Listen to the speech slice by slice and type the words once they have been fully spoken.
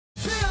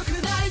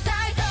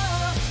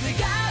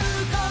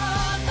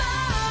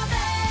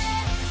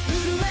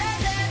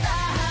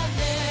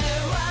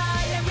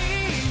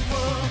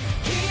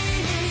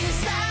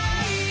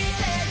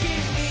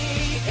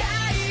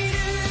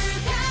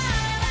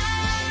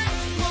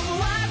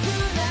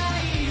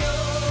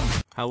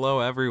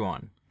Hello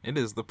everyone. It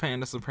is the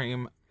Panda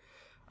Supreme.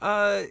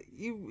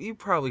 You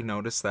probably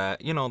noticed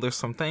that, there's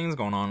some things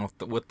going on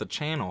with the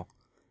channel.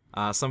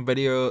 Some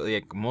video,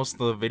 like most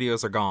of the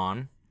videos are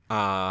gone.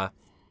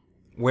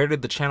 Where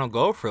did the channel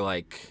go for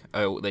like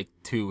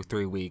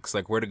 2-3 weeks?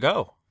 Like, where'd it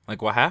go?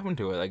 Like, what happened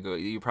to it? Like,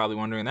 you're probably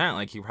wondering that.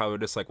 Like, you probably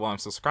just like, well, I'm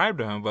subscribed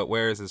to him, but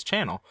where is his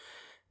channel?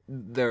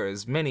 There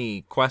is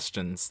many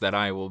questions that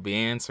I will be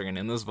answering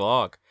in this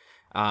vlog.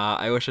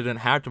 I wish I didn't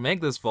have to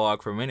make this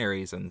vlog for many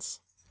reasons.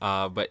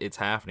 But it's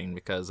happening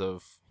because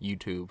of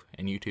YouTube,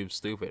 and YouTube's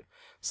stupid.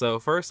 So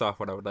first off,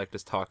 what I would like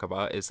to talk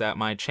about is that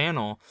my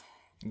channel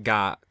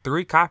got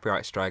 3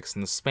 copyright strikes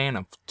in the span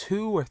of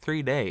 2 or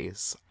 3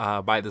 days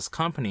by this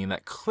company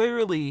that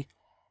clearly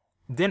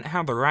didn't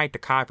have the right to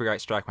copyright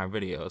strike my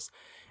videos.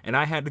 And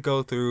I had to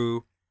go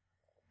through,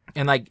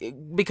 and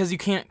because you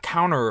can't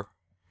counter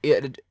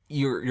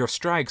your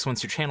strikes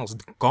once your channel's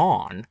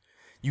gone,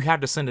 you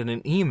had to send in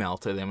an email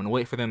to them and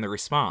wait for them to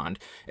respond.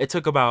 It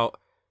took about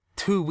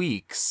 2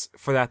 weeks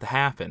for that to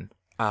happen,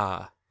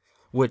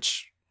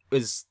 which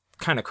is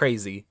kind of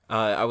crazy.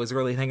 I was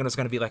really thinking it was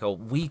going to be like a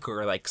week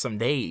or like some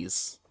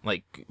days,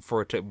 like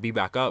for it to be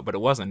back up, but it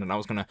wasn't, and I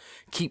was going to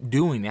keep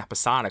doing the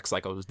episodics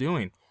like I was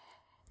doing,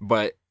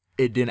 but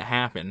it didn't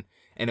happen,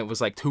 and it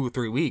was like 2 or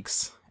 3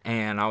 weeks,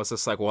 and I was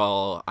just like,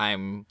 well,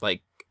 I'm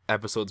like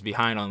episodes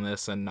behind on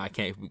this, and I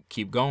can't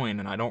keep going,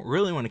 and I don't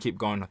really want to keep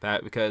going with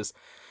that, because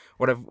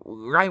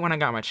right when I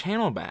got my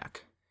channel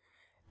back,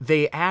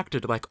 they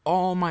acted like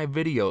all my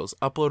videos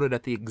uploaded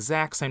at the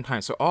exact same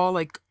time. So all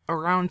like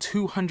around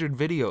 200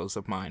 videos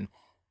of mine,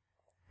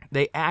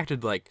 they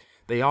acted like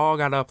they all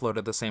got uploaded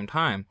at the same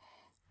time.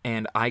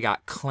 And I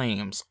got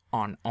claims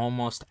on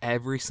almost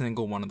every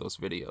single one of those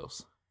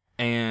videos.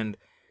 And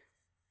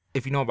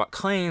if you know about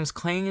claims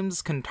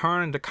can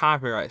turn into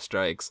copyright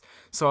strikes.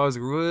 So I was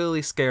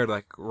really scared,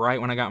 like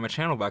right when I got my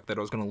channel back, that I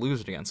was going to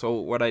lose it again. So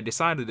what I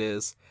decided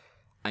is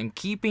I'm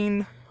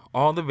keeping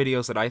all the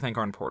videos that I think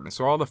are important.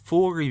 So all the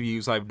full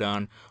reviews I've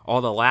done,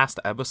 all the last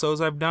episodes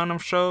I've done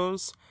of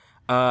shows,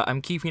 I'm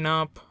keeping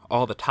up.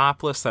 All the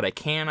top lists that I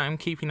can, I'm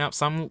keeping up.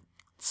 Some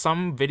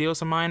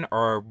videos of mine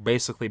are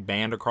basically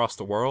banned across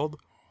the world.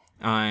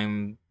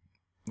 I'm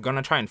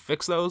gonna try and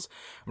fix those,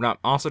 but I'm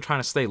also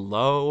trying to stay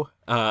low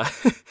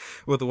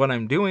with what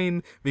I'm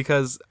doing,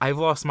 because I've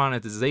lost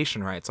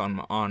monetization rights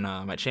on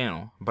my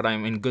channel, but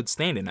I'm in good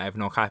standing. I have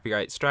no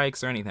copyright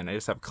strikes or anything. I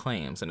just have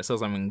claims, and it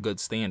says I'm in good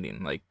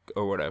standing, like,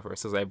 or whatever. It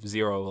says I have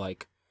 0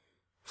 like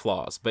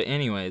flaws. But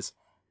anyways,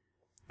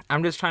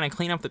 I'm just trying to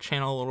clean up the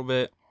channel a little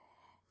bit,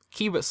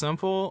 keep it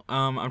simple.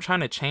 I'm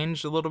trying to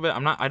change a little bit.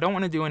 I don't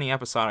want to do any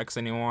episodics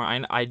anymore.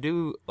 I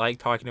do like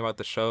talking about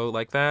the show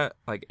like that,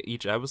 like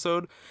each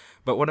episode.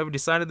 But what I've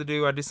decided to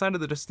do, I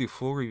decided to just do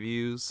full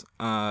reviews,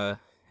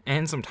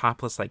 and some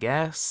top lists, I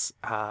guess.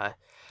 I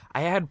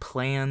had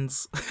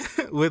plans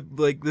with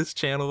like this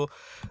channel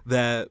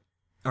that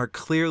are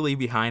clearly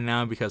behind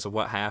now because of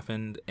what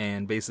happened,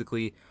 and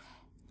basically,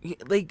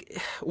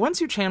 like,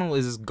 once your channel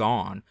is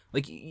gone,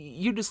 like,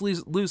 you just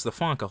lose the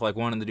funk of like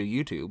wanting to do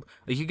YouTube.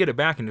 Like, you get it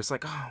back and just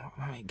like, oh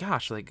my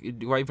gosh, like,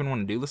 do I even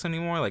want to do this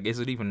anymore? Like, is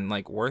it even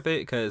like worth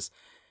it? Because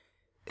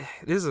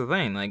this is the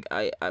thing, like,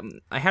 I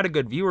had a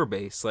good viewer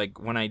base, like,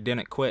 when I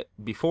didn't quit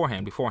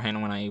beforehand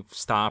when I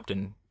stopped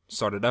and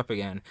started up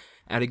again,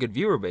 I had a good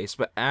viewer base.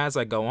 But as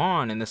I go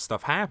on and this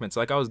stuff happens,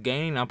 like, I was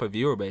gaining up a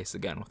viewer base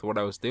again with what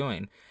I was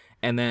doing,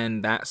 and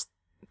then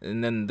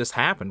this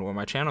happened where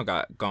my channel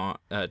got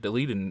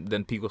deleted, and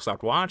then people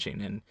stopped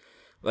watching, and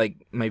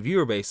like my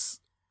viewer base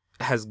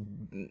has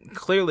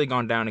clearly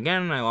gone down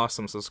again, and I lost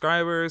some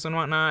subscribers and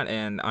whatnot,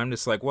 and I'm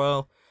just like,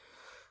 well,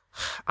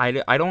 I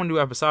don't want to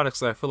do episodics,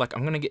 so I feel like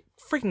I'm gonna get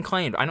freaking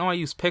claimed. I know I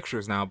use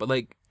pictures now, but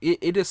like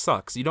it just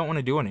sucks. You don't want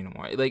to do it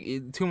anymore. Like,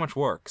 too much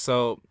work.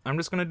 So I'm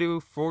just gonna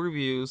do full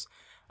reviews.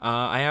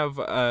 I have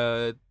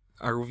a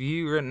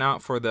review written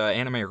out for the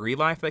anime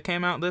Relife that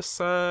came out this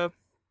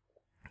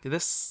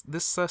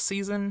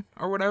season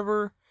or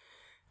whatever.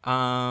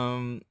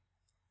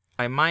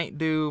 I might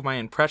do my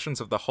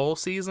impressions of the whole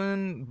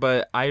season,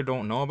 but I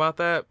don't know about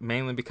that,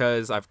 mainly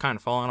because I've kind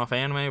of fallen off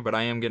anime, but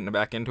I am getting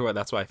back into it.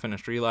 That's why I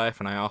finished Relife,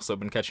 and I also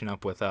been catching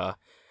up with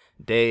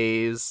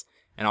Days,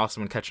 and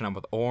also been catching up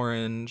with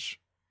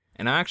Orange,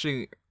 and I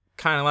actually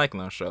kind of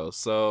liking those shows,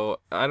 so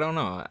I don't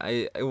know.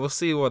 I will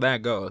see where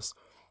that goes.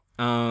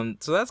 So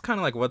that's kind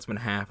of like what's been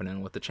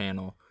happening with the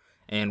channel,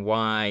 and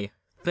why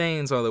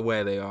things are the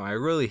way they are. I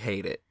really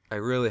hate it. I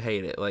really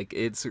hate it. Like,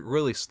 it's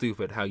really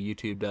stupid how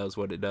YouTube does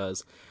what it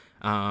does.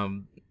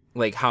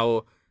 Like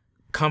how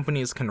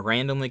companies can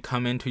randomly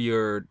come into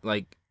your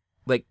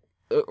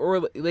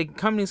or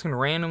companies can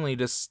randomly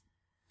just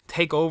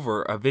take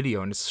over a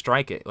video and just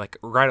strike it like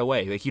right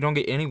away. Like, you don't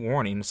get any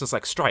warning. It's just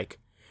like, strike,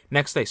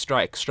 next day,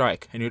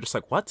 strike, and you're just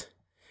like, what?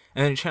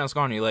 And then your channel's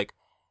gone, and you're like,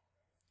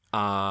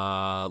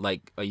 are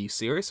you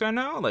serious right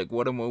now? Like,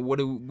 what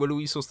are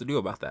we supposed to do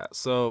about that?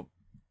 So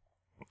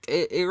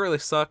it really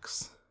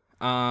sucks.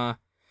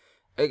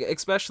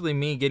 Especially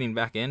me getting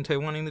back into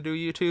wanting to do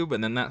YouTube,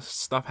 and then that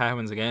stuff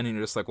happens again, and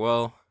you're just like,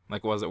 well,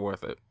 like, was it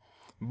worth it?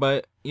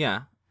 But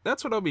yeah,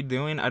 that's what I'll be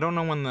doing. I don't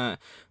know when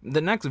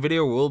the next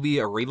video will be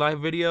a relive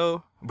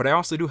video, but I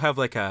also do have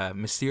like a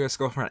Mysterious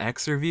Girlfriend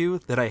X review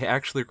that I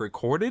actually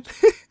recorded,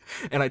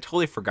 and I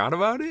totally forgot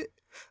about it.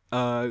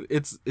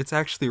 It's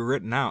actually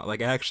written out.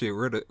 Like I actually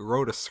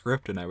wrote a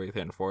script and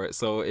everything for it,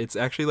 so it's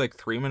actually like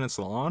 3 minutes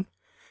long.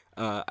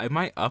 I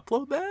might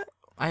upload that.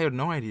 I have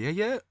no idea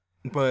yet,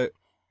 but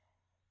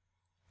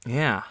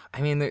yeah,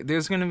 I mean,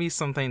 there's gonna be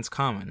some things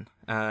coming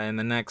in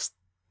the next.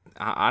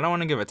 I don't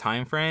want to give a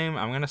time frame.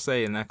 I'm gonna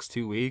say in the next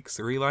 2 weeks,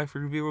 the real life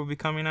review will be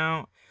coming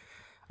out.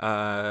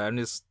 I'm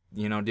just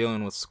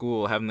dealing with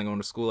school, having to go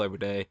to school every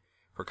day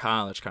for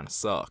college kind of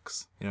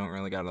sucks. You don't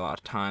really got a lot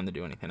of time to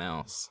do anything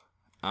else.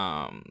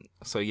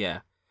 So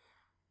yeah.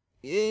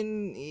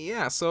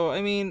 So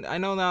I mean, I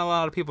know not a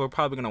lot of people are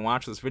probably gonna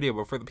watch this video,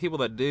 but for the people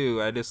that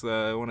do, I just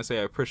want to say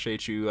I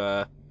appreciate you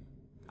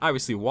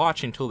obviously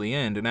watching till the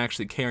end and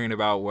actually caring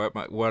about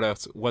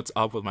what's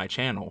up with my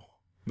channel,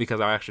 because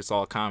I actually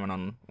saw a comment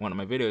on one of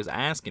my videos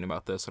asking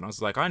about this, and I was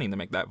like, I need to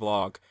make that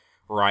vlog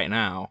right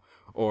now,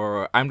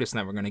 or I'm just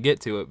never gonna get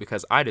to it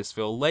because I just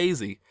feel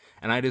lazy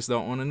and I just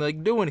don't want to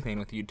like do anything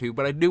with YouTube,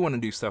 but I do want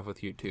to do stuff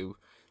with YouTube.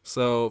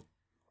 So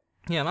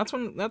yeah,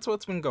 that's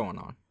what's been going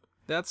on.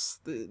 That's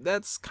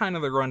kind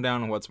of the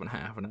rundown of what's been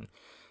happening.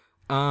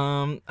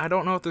 I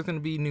don't know if there's gonna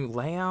be new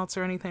layouts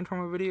or anything from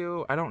a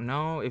video. I don't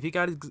know. If you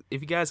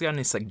guys got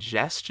any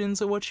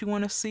suggestions of what you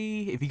want to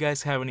see, if you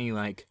guys have any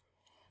like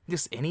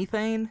just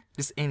anything,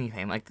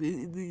 like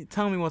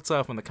tell me what's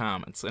up in the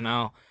comments, and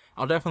I'll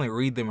definitely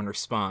read them and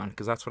respond,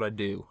 because that's what I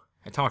do.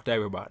 I talk to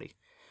everybody.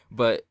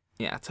 But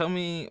yeah, tell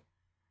me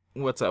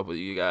what's up with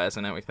you guys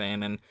and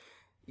everything, and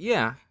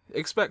yeah,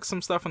 expect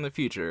some stuff in the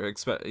future.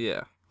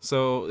 Yeah.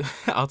 So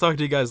I'll talk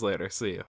to you guys later. See you.